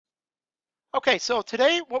Okay, so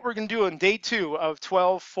today what we're going to do in day 2 of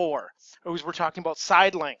 12.4 is we're talking about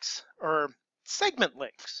side lengths or segment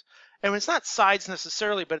lengths. And it's not sides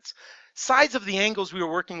necessarily, but it's sides of the angles we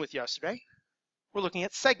were working with yesterday. We're looking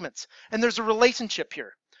at segments. And there's a relationship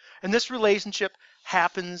here. And this relationship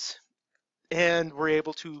happens and we're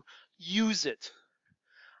able to use it.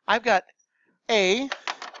 I've got A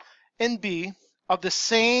and B of the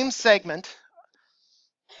same segment,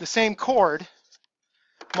 the same chord,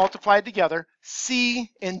 multiplied together, C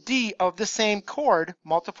and D of the same chord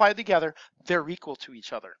multiplied together, they're equal to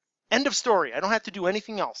each other. End of story. I don't have to do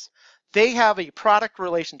anything else. They have a product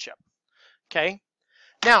relationship. Okay?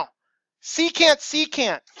 Now, secant,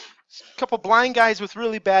 secant. A couple blind guys with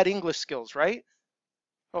really bad English skills, right?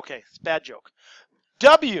 Okay, it's a bad joke.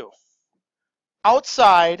 W,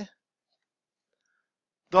 outside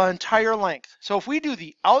the entire length. So if we do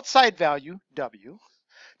the outside value, W,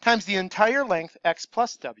 times the entire length, X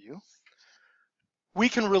plus W, we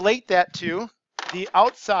can relate that to the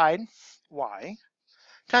outside, Y,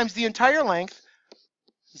 times the entire length,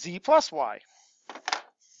 Z plus Y.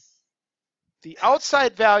 The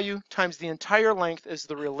outside value times the entire length is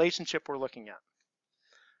the relationship we're looking at.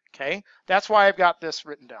 Okay, that's why I've got this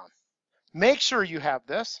written down. Make sure you have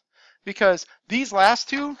this because these last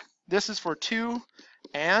two, this is for 2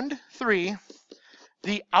 and 3,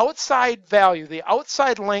 the outside value, the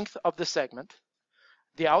outside length of the segment,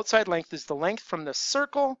 the outside length is the length from the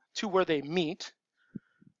circle to where they meet,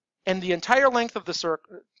 and the entire length of the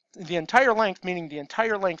circle, the entire length, meaning the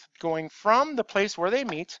entire length going from the place where they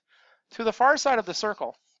meet to the far side of the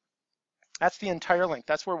circle, that's the entire length.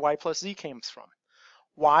 That's where Y plus Z comes from.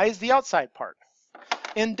 Y is the outside part.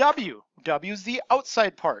 In W, W is the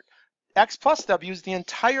outside part. X plus W is the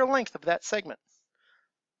entire length of that segment.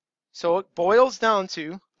 So it boils down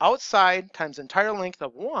to outside times entire length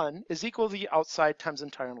of one is equal to the outside times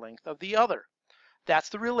entire length of the other. That's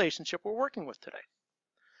the relationship we're working with today.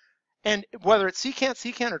 And whether it's secant,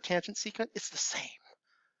 secant, or tangent, secant, it's the same.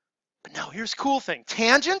 But now here's the cool thing.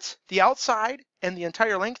 Tangent, the outside, and the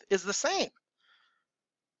entire length is the same.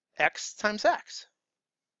 X times X.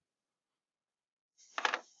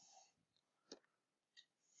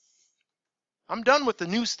 I'm done with the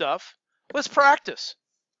new stuff. Let's practice.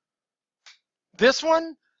 This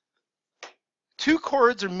one, two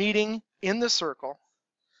chords are meeting in the circle.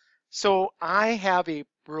 So I have a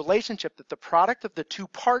relationship that the product of the two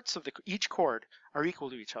parts of each chord are equal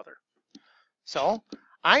to each other. So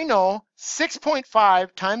I know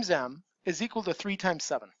 6.5 times M is equal to 3 times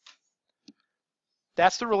 7.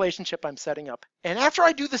 That's the relationship I'm setting up. And after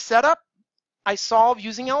I do the setup, I solve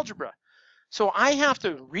using algebra. So I have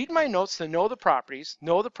to read my notes to know the properties,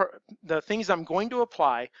 know the things I'm going to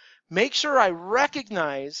apply, make sure I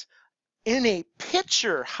recognize in a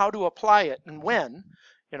picture how to apply it and when,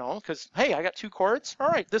 you know, because, hey, I got two chords. All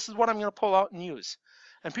right, this is what I'm going to pull out and use.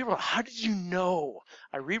 And people are like, how did you know?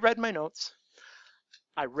 I reread my notes,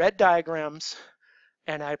 I read diagrams,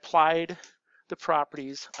 and I applied the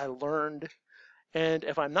properties I learned. And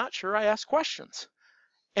if I'm not sure, I ask questions.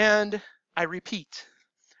 And I repeat,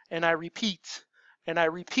 and I repeat, and I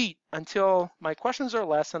repeat until my questions are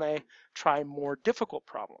less and I try more difficult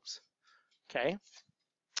problems. Okay?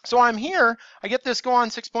 So I'm here, I get this go on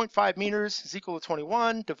 6.5 meters is equal to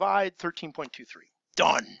 21, divide 13.23.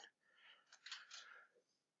 Done.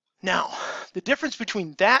 Now, the difference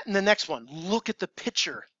between that and the next one, look at the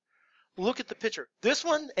picture. Look at the picture. This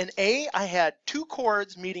one, an A, I had two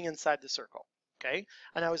chords meeting inside the circle, okay?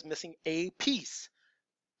 And I was missing a piece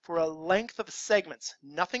for a length of segments.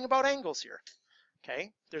 Nothing about angles here,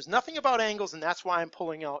 okay? There's nothing about angles, and that's why I'm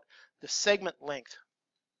pulling out the segment length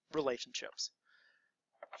relationships.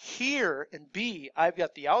 Here in B, I've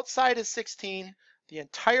got the outside is 16, the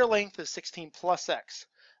entire length is 16 plus X.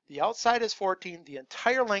 The outside is 14, the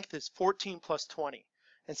entire length is 14 plus 20.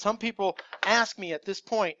 And some people ask me at this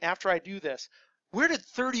point, after I do this, where did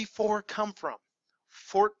 34 come from?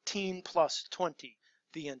 14 plus 20,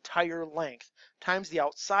 the entire length, times the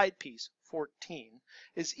outside piece, 14,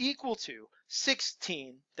 is equal to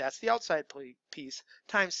 16, that's the outside piece,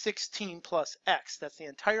 times 16 plus X, that's the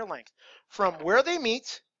entire length, from where they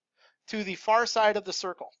meet to the far side of the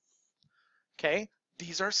circle. Okay,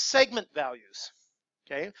 these are segment values.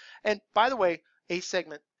 Okay, and by the way, a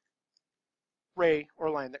segment ray or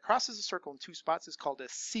line that crosses a circle in two spots is called a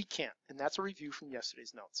secant, and that's a review from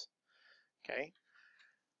yesterday's notes. Okay,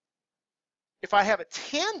 if I have a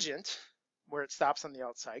tangent where it stops on the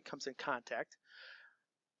outside, comes in contact,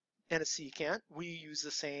 and a secant, we use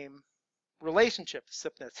the same relationship,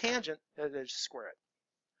 except the tangent, they just square it.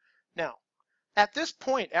 Now, at this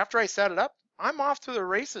point, after I set it up, I'm off to the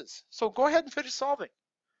races. So go ahead and finish solving.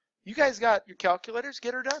 You guys got your calculators,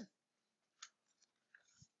 get her done.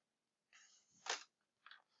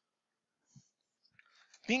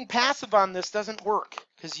 Being passive on this doesn't work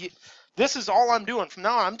because this is all I'm doing. From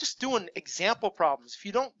now on, I'm just doing example problems. If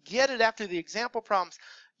you don't get it after the example problems,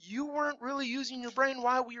 you weren't really using your brain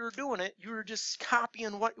while we were doing it. You were just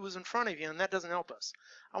copying what was in front of you, and that doesn't help us.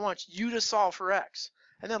 I want you to solve for x.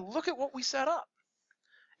 And then look at what we set up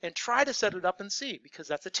and try to set it up and see, because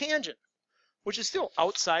that's a tangent, which is still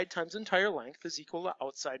outside times entire length is equal to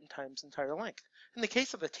outside times entire length. In the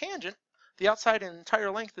case of a tangent, the outside and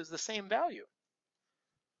entire length is the same value.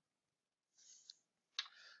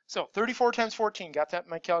 So 34 times 14, got that in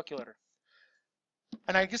my calculator.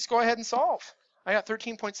 And I just go ahead and solve. I got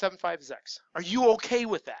 13.75 is x. Are you okay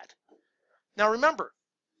with that? Now remember,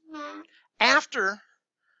 after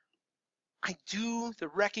I do the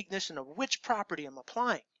recognition of which property I'm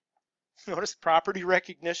applying. Notice property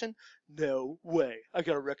recognition? No way. I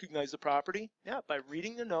gotta recognize the property? Yeah, by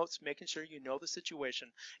reading the notes, making sure you know the situation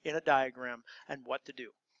in a diagram and what to do.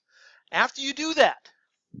 After you do that,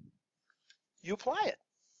 you apply it.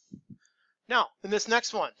 Now, in this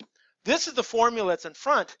next one, this is the formula that's in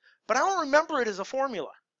front, but I don't remember it as a formula.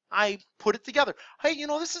 I put it together. Hey, you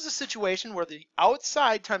know, this is a situation where the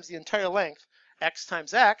outside times the entire length, x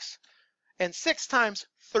times x, and 6 times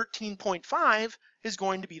 13.5 is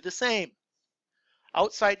going to be the same.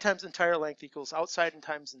 Outside times entire length equals outside and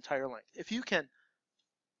times entire length. If you can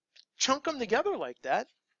chunk them together like that,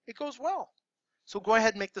 it goes well. So go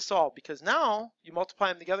ahead and make the solve, because now you multiply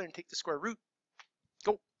them together and take the square root.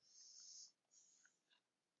 Go.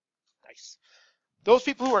 Nice. Those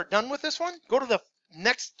people who are done with this one, go to the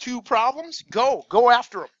next two problems. Go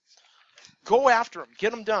after them. Go after them. Get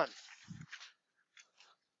them done.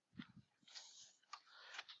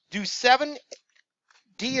 Do 7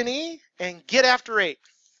 D and E and get after 8.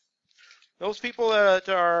 Those people that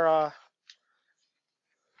are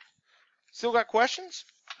still got questions,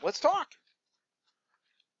 let's talk.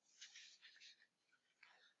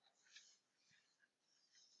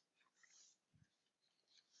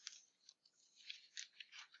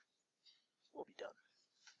 We'll be done.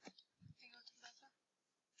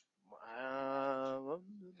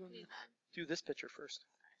 Do this picture first.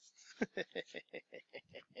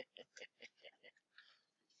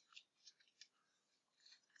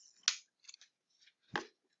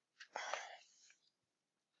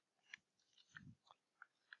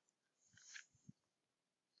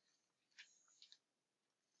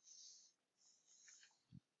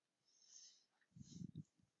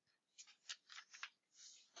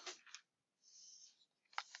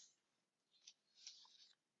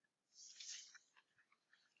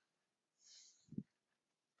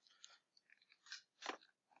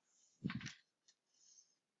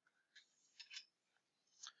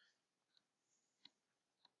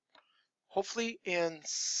 Hopefully in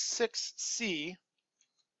 6C,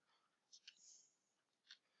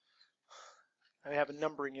 I have a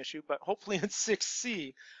numbering issue, but hopefully in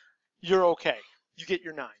 6C, you're okay. You get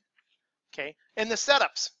your 9, okay? And the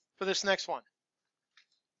setups for this next one.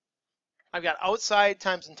 I've got outside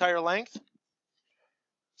times entire length.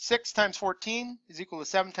 6 times 14 is equal to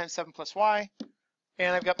 7 times 7 plus y.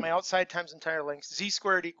 And I've got my outside times entire length. Z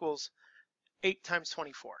squared equals 8 times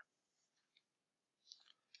 24.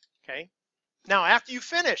 Okay? Now, after you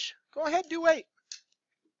finish, go ahead and do 8.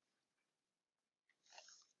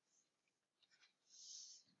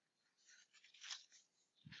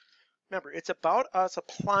 Remember, it's about us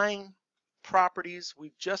applying properties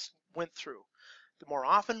we just went through. The more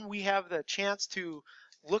often we have the chance to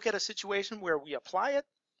look at a situation where we apply it,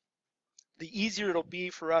 the easier it'll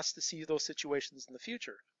be for us to see those situations in the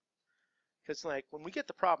future. Because like when we get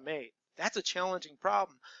to problem 8, that's a challenging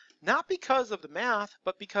problem. Not because of the math,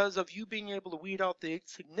 but because of you being able to weed out the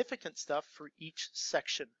significant stuff for each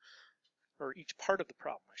section, or each part of the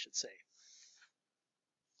problem, I should say.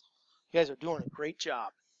 You guys are doing a great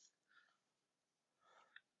job.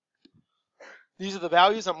 These are the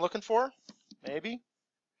values I'm looking for, maybe.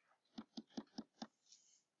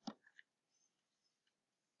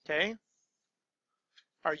 Okay.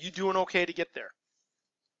 Are you doing okay to get there?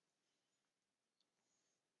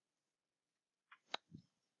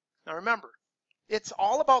 Now remember, it's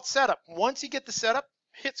all about setup. Once you get the setup,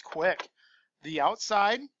 it's quick. The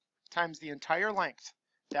outside times the entire length.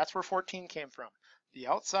 That's where 14 came from. The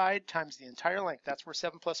outside times the entire length. That's where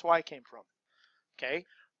 7 plus y came from. Okay?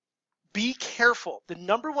 Be careful. The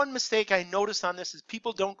number one mistake I notice on this is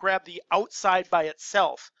people don't grab the outside by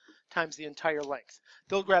itself times the entire length.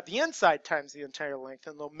 They'll grab the inside times the entire length,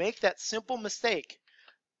 and they'll make that simple mistake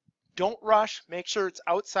Don't rush, make sure it's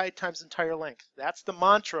outside times entire length. That's the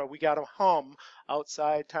mantra we gotta hum,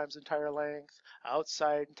 outside times entire length,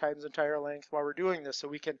 outside times entire length while we're doing this so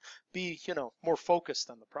we can be, more focused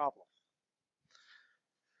on the problem.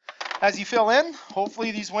 As you fill in,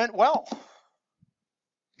 hopefully these went well.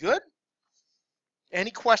 Good?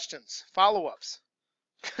 Any questions, follow-ups?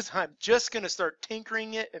 Because I'm just gonna start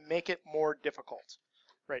tinkering it and make it more difficult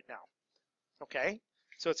right now. Okay,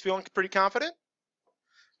 so it's feeling pretty confident?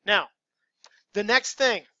 Now, the next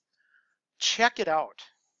thing, check it out.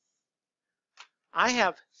 I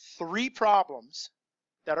have 3 problems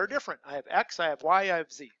that are different. I have X, I have Y, I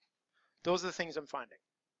have Z. Those are the things I'm finding,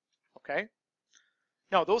 okay?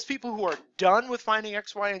 Now, those people who are done with finding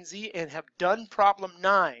X, Y, and Z and have done problem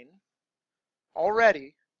 9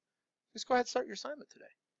 already, just go ahead and start your assignment today,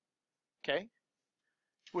 okay?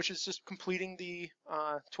 Which is just completing the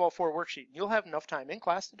 12-4 worksheet. You'll have enough time in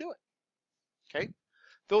class to do it, okay?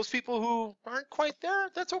 Those people who aren't quite there,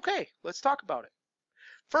 that's okay. Let's talk about it.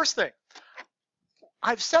 First thing,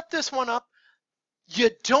 I've set this one up. You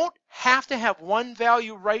don't have to have one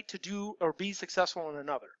value right to do or be successful in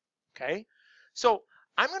another, okay? So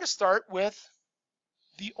I'm going to start with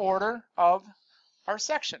the order of our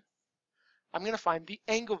section. I'm going to find the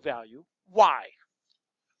angle value, Y.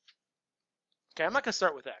 Okay, I'm not going to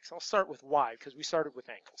start with X. I'll start with Y because we started with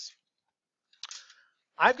angles.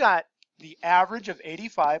 I've got the average of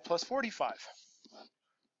 85 plus 45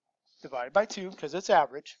 divided by 2, because it's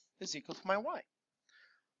average, is equal to my Y.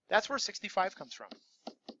 That's where 65 comes from.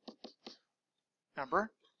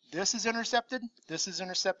 Remember, this is intercepted,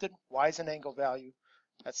 Y is an angle value,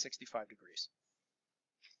 that's 65 degrees.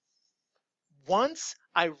 Once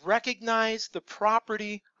I recognize the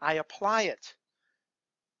property, I apply it.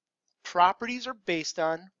 Properties are based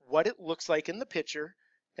on what it looks like in the picture,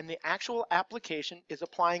 and the actual application is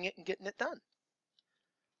applying it and getting it done.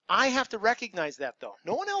 I have to recognize that though.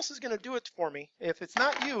 No one else is going to do it for me. If it's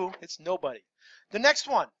not you, it's nobody. The next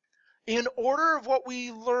one, in order of what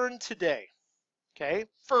we learned today, okay,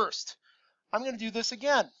 first, I'm going to do this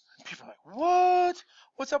again. People are like, what?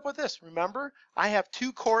 What's up with this? Remember, I have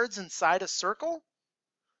 2 chords inside a circle.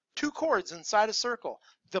 2 chords inside a circle.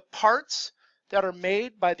 The parts that are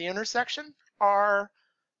made by the intersection are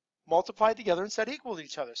multiplied together and set equal to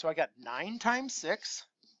each other. So I got 9 times 6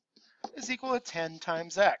 is equal to 10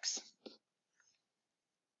 times X.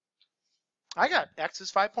 I got X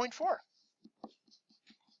is 5.4.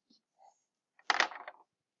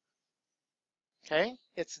 Okay,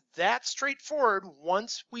 it's that straightforward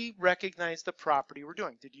once we recognize the property we're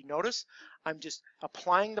doing. Did you notice? I'm just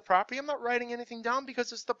applying the property. I'm not writing anything down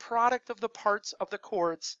because it's the product of the parts of the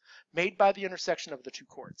chords made by the intersection of the 2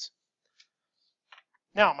 chords.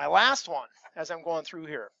 Now, my last one, as I'm going through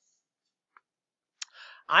here,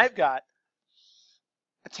 I've got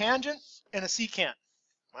a tangent and a secant.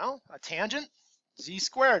 Well, a tangent, z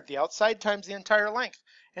squared, the outside times the entire length.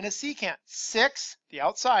 And a secant, 6, the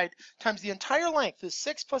outside, times the entire length is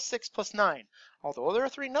 6 plus 6 plus 9. Although there are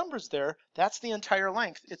 3 numbers there, that's the entire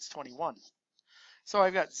length, it's 21. So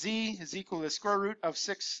I've got z is equal to the square root of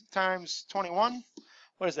 6 times 21.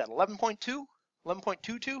 What is that, 11.2?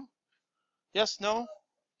 11.22? Yes, no?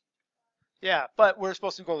 Yeah, but we're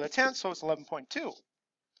supposed to go to the 10th, so it's 11.2.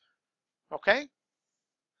 Okay?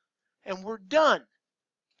 And we're done.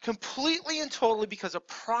 Completely and totally because of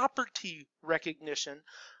property recognition.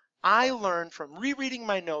 I learned from rereading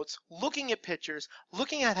my notes, looking at pictures,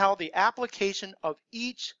 looking at how the application of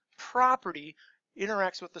each property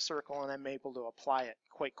interacts with the circle, and I'm able to apply it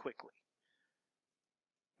quite quickly.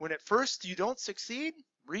 When at first you don't succeed,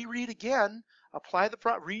 reread again,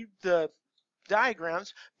 read the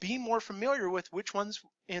diagrams, be more familiar with which ones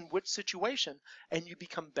in which situation, and you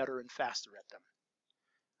become better and faster at them.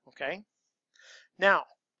 Okay? Now,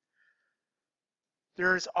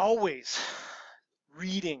 there's always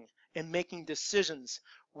reading and making decisions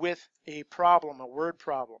with a problem, a word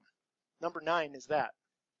problem. Number 9 is that.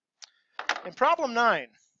 In problem 9,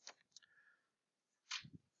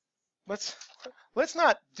 let's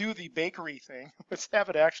not do the bakery thing. Let's have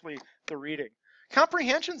it actually the reading.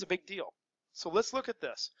 Comprehension's a big deal. So let's look at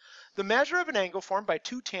this. The measure of an angle formed by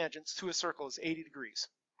 2 tangents to a circle is 80 degrees.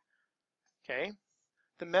 Okay?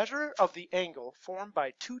 The measure of the angle formed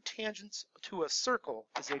by 2 tangents to a circle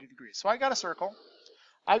is 80 degrees. So I got a circle.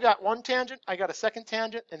 I got 1 tangent, I got a 2nd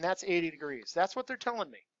tangent, and that's 80 degrees. That's what they're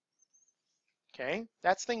telling me. Okay?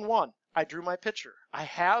 That's thing 1. I drew my picture. I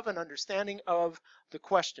have an understanding of the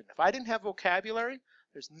question. If I didn't have vocabulary,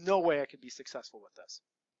 there's no way I could be successful with this.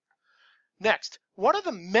 Next, what are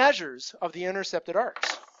the measures of the intercepted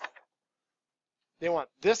arcs? They want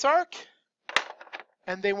this arc,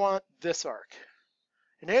 and they want this arc.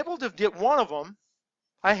 and able to get one of them,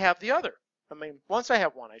 I have the other. I mean, once I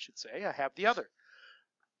have one, I should say, I have the other.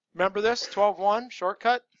 Remember this, 12-1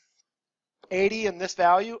 shortcut, 80 in this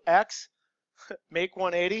value, x, make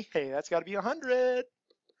 180. Hey, that's got to be 100.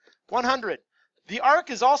 100. The arc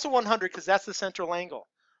is also 100 because that's the central angle.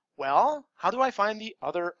 Well, how do I find the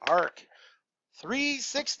other arc?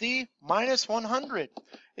 360 minus 100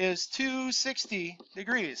 is 260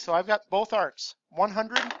 degrees. So I've got both arcs,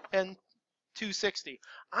 100 and 260.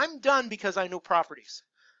 I'm done because I know properties.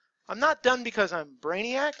 I'm not done because I'm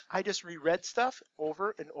brainiac. I just reread stuff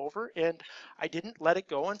over and over, and I didn't let it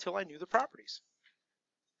go until I knew the properties.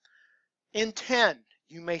 In 10,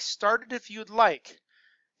 you may start it if you'd like.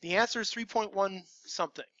 The answer is 3.1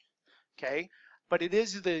 something, okay? But it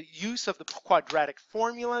is the use of the quadratic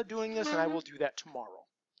formula doing this, and I will do that tomorrow,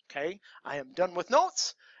 okay? I am done with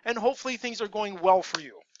notes, and hopefully things are going well for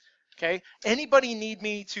you, okay? Anybody need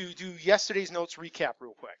me to do yesterday's notes recap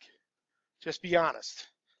real quick? Just be honest.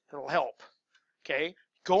 It'll help, okay?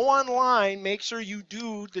 Go online, make sure you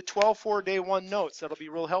do the 12-4 day 1 notes. That'll be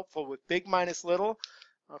real helpful with big minus little,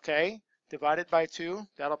 okay? Divided by 2,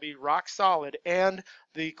 that'll be rock solid, and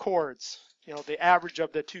the chords, you know, the average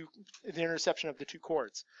of the intersection of the two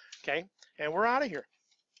chords, okay? And we're out of here.